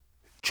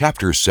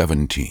Chapter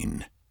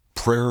 17.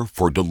 Prayer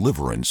for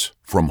Deliverance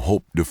from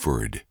Hope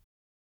Deferred.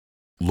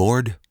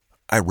 Lord,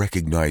 I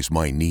recognize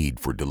my need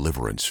for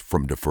deliverance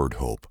from deferred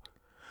hope.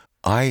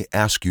 I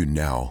ask you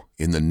now,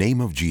 in the name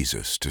of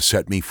Jesus, to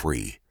set me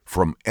free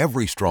from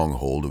every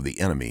stronghold of the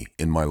enemy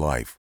in my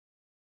life.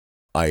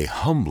 I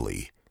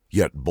humbly,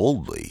 yet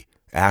boldly,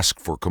 ask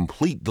for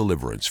complete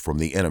deliverance from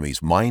the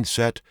enemy's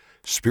mindset,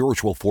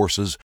 spiritual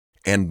forces,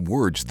 and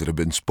words that have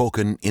been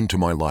spoken into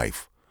my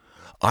life.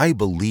 I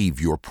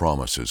believe your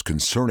promises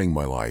concerning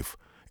my life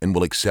and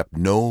will accept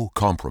no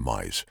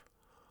compromise.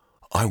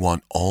 I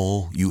want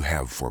all you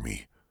have for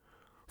me.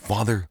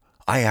 Father,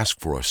 I ask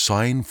for a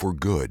sign for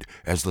good,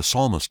 as the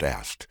psalmist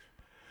asked.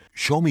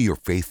 Show me your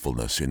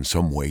faithfulness in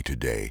some way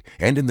today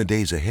and in the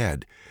days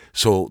ahead,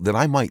 so that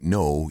I might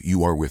know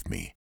you are with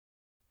me.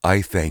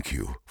 I thank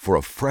you for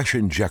a fresh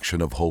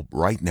injection of hope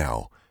right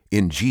now,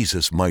 in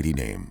Jesus' mighty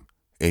name.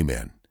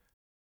 Amen.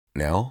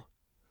 Now,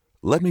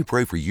 let me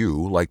pray for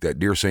you like that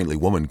dear saintly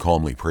woman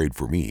calmly prayed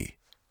for me.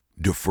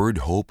 Deferred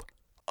hope,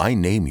 I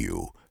name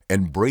you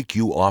and break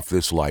you off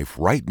this life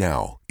right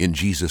now in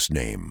Jesus'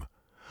 name.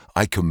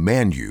 I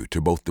command you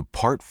to both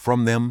depart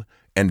from them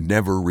and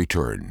never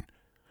return.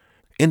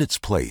 In its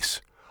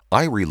place,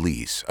 I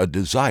release a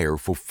desire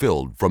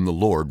fulfilled from the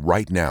Lord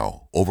right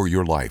now over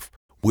your life,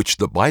 which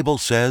the Bible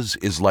says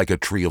is like a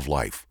tree of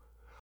life.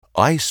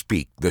 I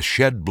speak the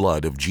shed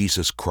blood of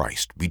Jesus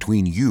Christ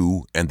between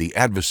you and the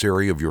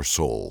adversary of your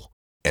soul.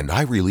 And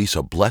I release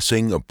a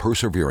blessing of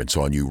perseverance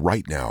on you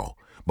right now.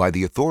 By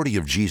the authority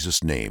of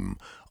Jesus' name,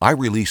 I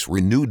release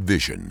renewed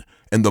vision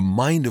and the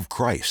mind of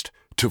Christ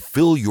to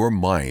fill your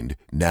mind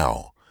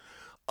now.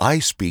 I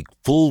speak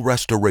full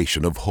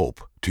restoration of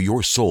hope to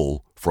your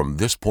soul from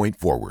this point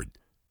forward.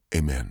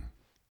 Amen.